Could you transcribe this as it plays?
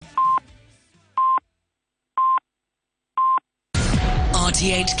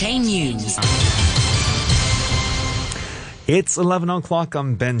RTHK News. It's 11 o'clock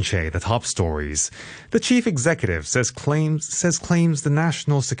on Benche, the top stories. The chief executive claims the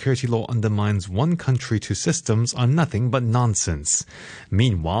national security law undermines one country, two systems are nothing but nonsense.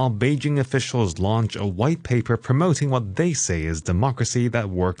 Meanwhile, Beijing officials launch a white paper promoting what they say is democracy that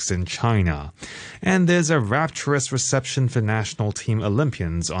works in China. And there's a rapturous reception for national team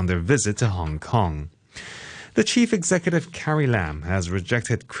Olympians on their visit to Hong Kong. The chief executive, Carrie Lam, has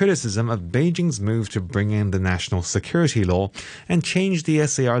rejected criticism of Beijing's move to bring in the national security law and change the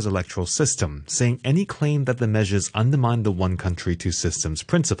SAR's electoral system, saying any claim that the measures undermine the one country, two systems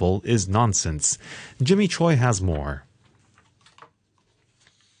principle is nonsense. Jimmy Choi has more.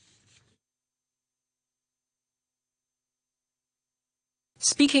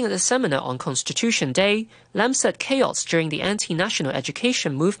 Speaking at the seminar on Constitution Day, Lam said chaos during the anti-national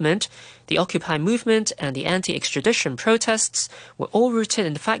education movement, the Occupy movement and the anti-extradition protests were all rooted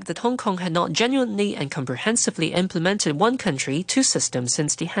in the fact that Hong Kong had not genuinely and comprehensively implemented one country, two systems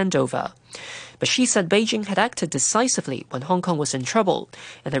since the handover. But she said Beijing had acted decisively when Hong Kong was in trouble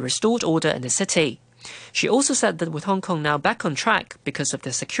and had restored order in the city. She also said that with Hong Kong now back on track because of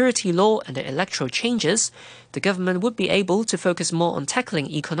the security law and the electoral changes, the government would be able to focus more on tackling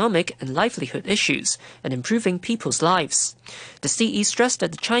economic and livelihood issues and improving people's lives. The CE stressed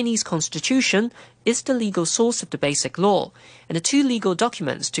that the Chinese constitution is the legal source of the basic law, and the two legal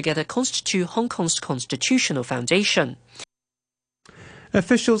documents together constitute Hong Kong's constitutional foundation.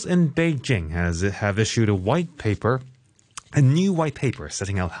 Officials in Beijing have issued a new white paper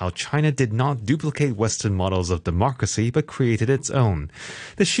setting out how China did not duplicate Western models of democracy but created its own.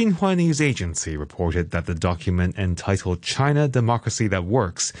 The Xinhua News Agency reported that the document entitled China Democracy That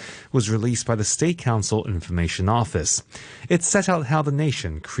Works was released by the State Council Information Office. It set out how the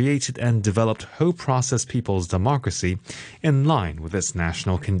nation created and developed whole process people's democracy in line with its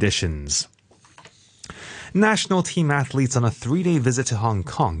national conditions. National team athletes on a 3-day visit to Hong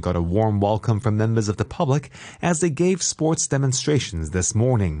Kong got a warm welcome from members of the public as they gave sports demonstrations this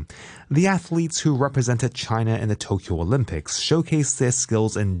morning. The athletes who represented China in the Tokyo Olympics showcased their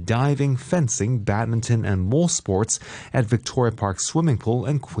skills in diving, fencing, badminton and more sports at Victoria Park Swimming Pool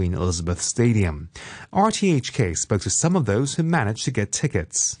and Queen Elizabeth Stadium. RTHK spoke to some of those who managed to get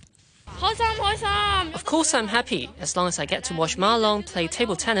tickets. Of course I'm happy. As long as I get to watch Ma Long play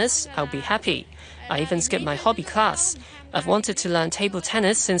table tennis, I'll be happy. I even skipped my hobby class. I've wanted to learn table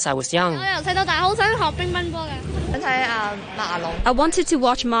tennis since I was young. I wanted to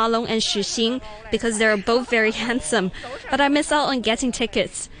watch Ma Long and Xu Xin because they're both very handsome, but I miss out on getting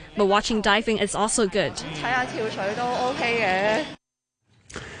tickets. But watching diving is also good.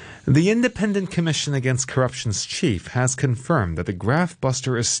 The Independent Commission Against Corruption's chief has confirmed that the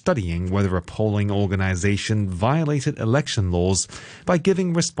graft-buster is studying whether a polling organization violated election laws by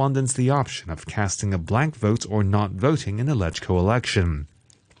giving respondents the option of casting a blank vote or not voting in a LegCo election.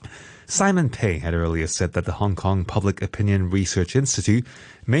 Simon Pei had earlier said that the Hong Kong Public Opinion Research Institute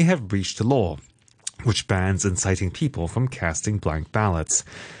may have breached a law which bans inciting people from casting blank ballots.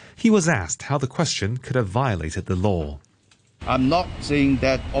 He was asked how the question could have violated the law. I'm not saying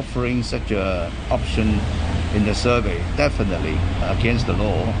that offering such an option in the survey definitely against the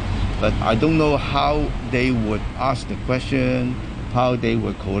law, but I don't know how they would ask the question, how they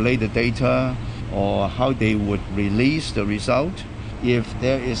would collate the data, or how they would release the result. If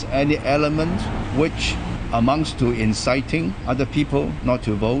there is any element which amounts to inciting other people not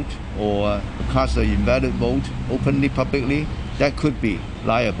to vote or cast an invalid vote openly, publicly, that could be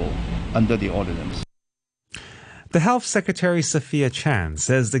liable under the ordinance. The Health Secretary Sophia Chan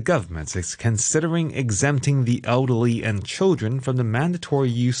says the government is considering exempting the elderly and children from the mandatory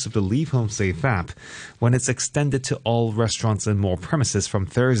use of the Leave Home Safe app when it's extended to all restaurants and more premises from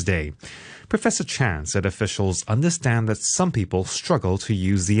Thursday. Professor Chan said officials understand that some people struggle to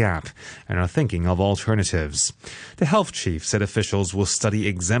use the app and are thinking of alternatives. The health chief said officials will study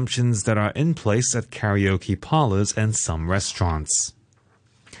exemptions that are in place at karaoke parlors and some restaurants.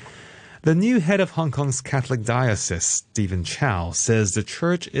 The new head of Hong Kong's Catholic Diocese, Stephen Chow, says the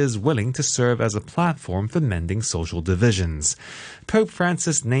church is willing to serve as a platform for mending social divisions. Pope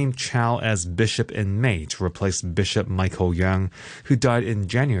Francis named Chow as bishop in May to replace Bishop Michael Young, who died in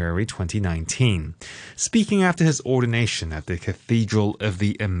January 2019. Speaking after his ordination at the Cathedral of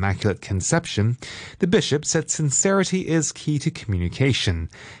the Immaculate Conception, the bishop said sincerity is key to communication.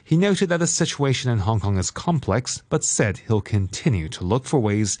 He noted that the situation in Hong Kong is complex, but said he'll continue to look for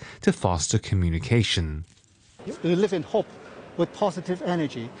ways to foster communication. We live in hope with positive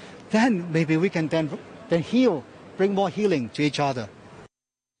energy. Then maybe we can then heal, bring more healing to each other.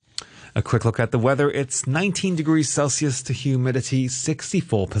 A quick look at the weather. It's 19 degrees Celsius to humidity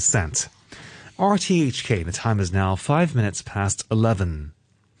 64%. RTHK, the time is now 5 minutes past 11.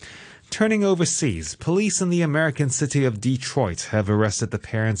 Turning overseas, police in the American city of Detroit have arrested the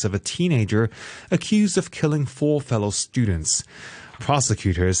parents of a teenager accused of killing 4 fellow students.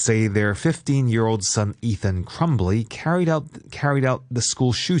 Prosecutors say their 15-year-old son Ethan Crumbley carried out the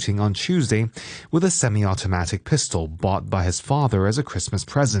school shooting on Tuesday with a semi-automatic pistol bought by his father as a Christmas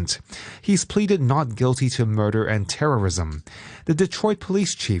present. He's pleaded not guilty to murder and terrorism. The Detroit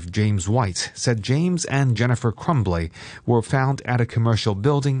police chief, James White, said James and Jennifer Crumbley were found at a commercial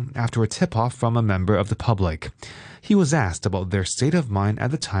building after a tip-off from a member of the public. He was asked about their state of mind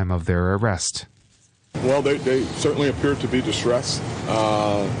at the time of their arrest. Well, they certainly appeared to be distressed,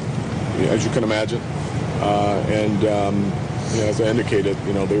 as you can imagine. As I indicated,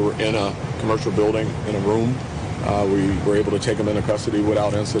 they were in a commercial building, in a room. We were able to take them into custody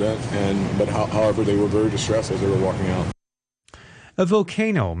without incident, however, they were very distressed as they were walking out. A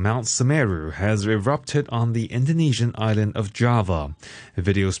volcano, Mount Semeru, has erupted on the Indonesian island of Java.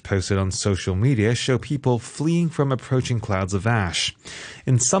 Videos posted on social media show people fleeing from approaching clouds of ash.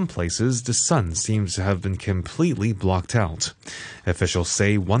 In some places, the sun seems to have been completely blocked out. Officials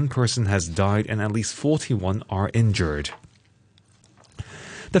say 1 person has died and at least 41 are injured.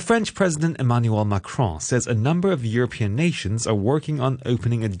 The French President Emmanuel Macron says a number of European nations are working on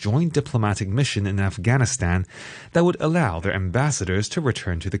opening a joint diplomatic mission in Afghanistan that would allow their ambassadors to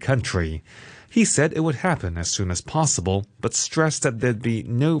return to the country. He said it would happen as soon as possible, but stressed that there'd be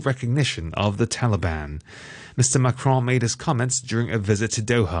no recognition of the Taliban. Mr. Macron made his comments during a visit to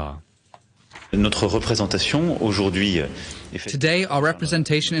Doha. Today, our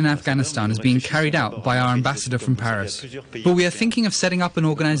representation in Afghanistan is being carried out by our ambassador from Paris. But we are thinking of setting up an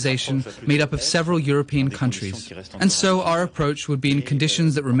organization made up of several European countries. And so our approach would be in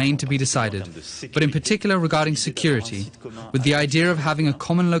conditions that remain to be decided, but in particular regarding security, with the idea of having a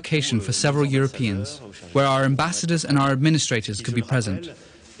common location for several Europeans, where our ambassadors and our administrators could be present.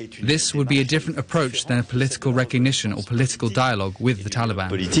 This would be a different approach than a political recognition or political dialogue with the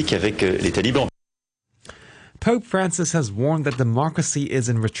Taliban. Pope Francis has warned that democracy is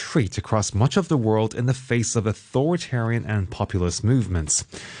in retreat across much of the world in the face of authoritarian and populist movements.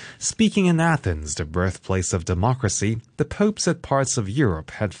 Speaking in Athens, the birthplace of democracy, the Pope said parts of Europe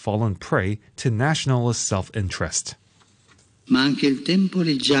had fallen prey to nationalist self-interest. Ma anche il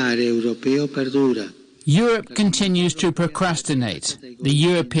temporeggiare europeo perdura. Europe continues to procrastinate. The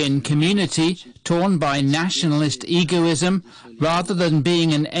European community, torn by nationalist egoism, rather than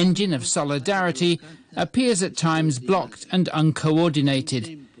being an engine of solidarity, appears at times blocked and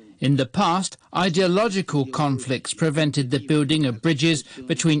uncoordinated. In the past, ideological conflicts prevented the building of bridges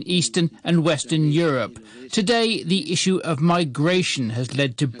between Eastern and Western Europe. Today, the issue of migration has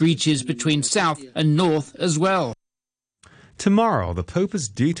led to breaches between South and North as well. Tomorrow, the Pope is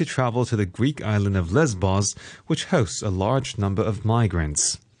due to travel to the Greek island of Lesbos, which hosts a large number of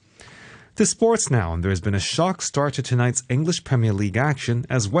migrants. To sports now, and there has been a shock start to tonight's English Premier League action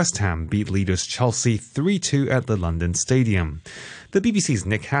as West Ham beat leaders Chelsea 3-2 at the London Stadium. The BBC's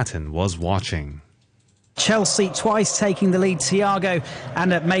Nick Hatton was watching. Chelsea twice taking the lead. Thiago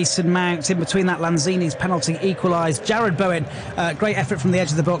and Mason Mount in between that. Lanzini's penalty equalised. Jared Bowen, great effort from the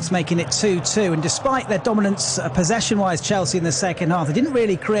edge of the box, making it 2-2. And despite their dominance possession-wise, Chelsea in the second half, they didn't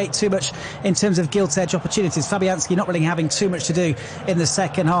really create too much in terms of gilt-edge opportunities. Fabianski not really having too much to do in the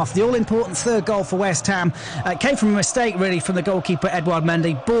second half. The all-important third goal for West Ham came from a mistake, really, from the goalkeeper, Edouard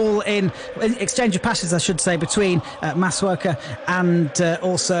Mendy. Ball in exchange of passes, I should say, between Masuoka and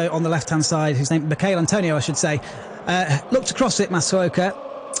also on the left-hand side, whose name Michail Antonio, I should say, looked across it, Masuoka.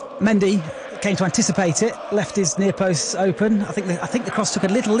 Mendy came to anticipate it, left his near post open. I think the cross took a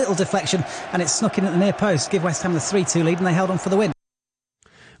little deflection and it snuck in at the near post, give West Ham the 3-2 lead, and they held on for the win.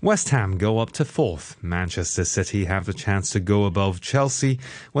 West Ham go up to 4th. Manchester City have the chance to go above Chelsea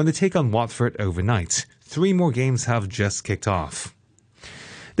when they take on Watford overnight. 3 more games have just kicked off.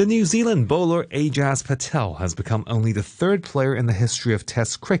 The New Zealand bowler Ajaz Patel has become only the 3rd player in the history of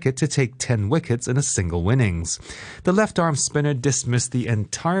Test cricket to take 10 wickets in a single innings. The left-arm spinner dismissed the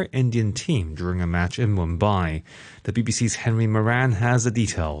entire Indian team during a match in Mumbai. The BBC's Henry Moran has the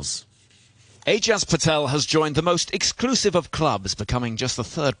details. Ajaz Patel has joined the most exclusive of clubs, becoming just the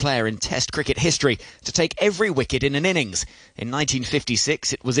 3rd player in Test cricket history to take every wicket in an innings. In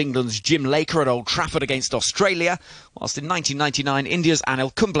 1956, it was England's Jim Laker at Old Trafford against Australia, whilst in 1999, India's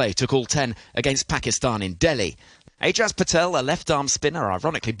Anil Kumble took all 10 against Pakistan in Delhi. Ajaz Patel, a left-arm spinner,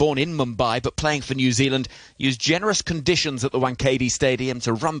 ironically born in Mumbai but playing for New Zealand, used generous conditions at the Wankhede Stadium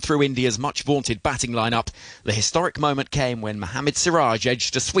to run through India's much-vaunted batting lineup. The historic moment came when Mohammad Siraj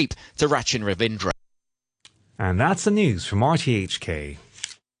edged a sweep to Rachin Ravindra. And that's the news from RTHK.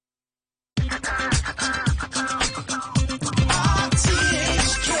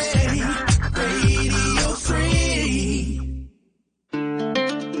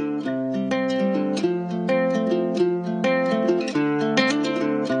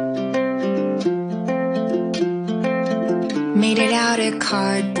 Made it out of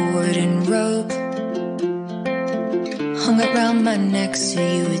cardboard and rope, hung it round my neck so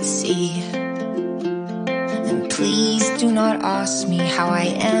you would see. And please do not ask me how I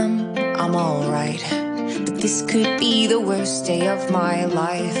am, I'm alright. But this could be the worst day of my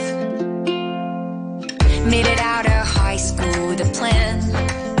life. Made it out of high school with a plan.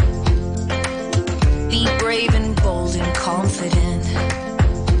 Be brave and bold and confident.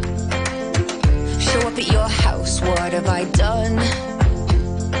 Show up at your house, what have I done?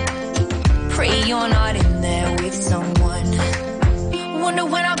 Pray you're not in there with someone. Wonder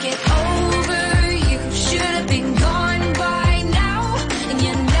when I'll get over you. Should have been gone by now. And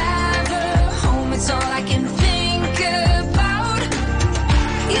you're never home, it's all I can think about.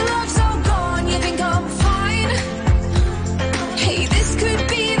 Your love's all gone, you think I'm fine. Hey, this could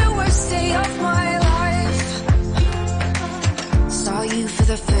be the worst day of my life. Saw you for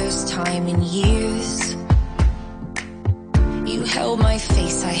the first time in years. You held my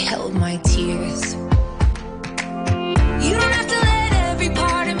face, I held my tears. You don't have to let every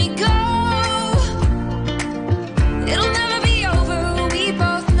part of me go. It'll never be over, we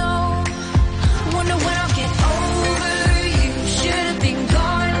both know. Wonder when I'll get over you. Should have been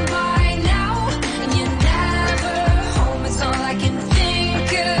gone by now. And you're never home, it's all I can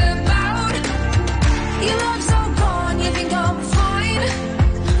think about. Your love's all gone, you think I'm fine.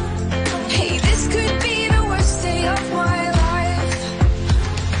 Hey, this could be the worst day of my life.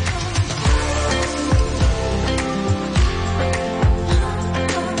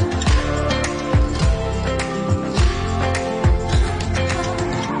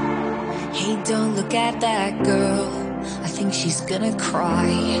 Don't look at that girl, I think she's gonna cry.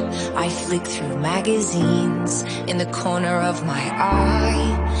 I flick through magazines in the corner of my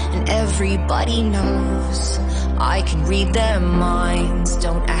eye, and everybody knows I can read their minds.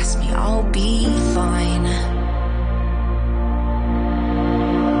 Don't ask me, I'll be fine.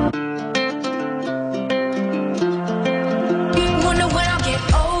 Wonder when I'll get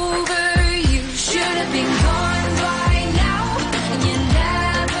over you. Should have been gone by now. And you're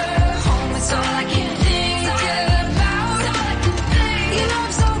never home, it's all I can think about. Your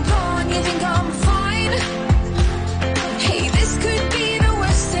love's all gone, you think I'm fine. Hey, this could be the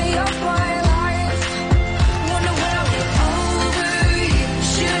worst day of my life. Wonder when I'll get over you.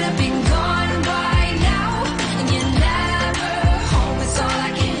 Should have been gone by now. And you're never home, it's all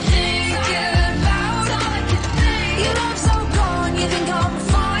I can think about. Your love's all gone, you think I'm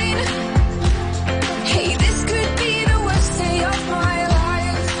fine. Hey, this could be the worst day of my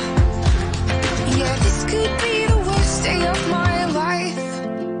life. Yeah, this could be the worst day of my life.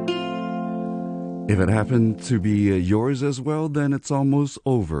 If it happened to be yours as well, then it's almost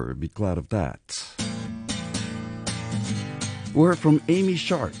over. Be glad of that. We're from Amy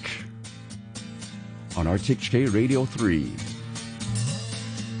Shark on RTHK Radio 3.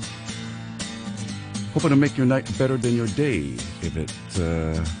 Hoping to make your night better than your day if it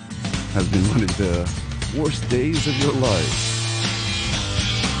has been one of the worst days of your life.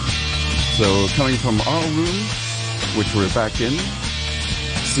 So coming from our room, which we're back in,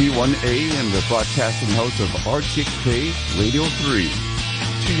 C1A and the broadcasting house of RTHK Radio 3,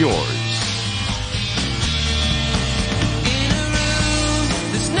 to yours.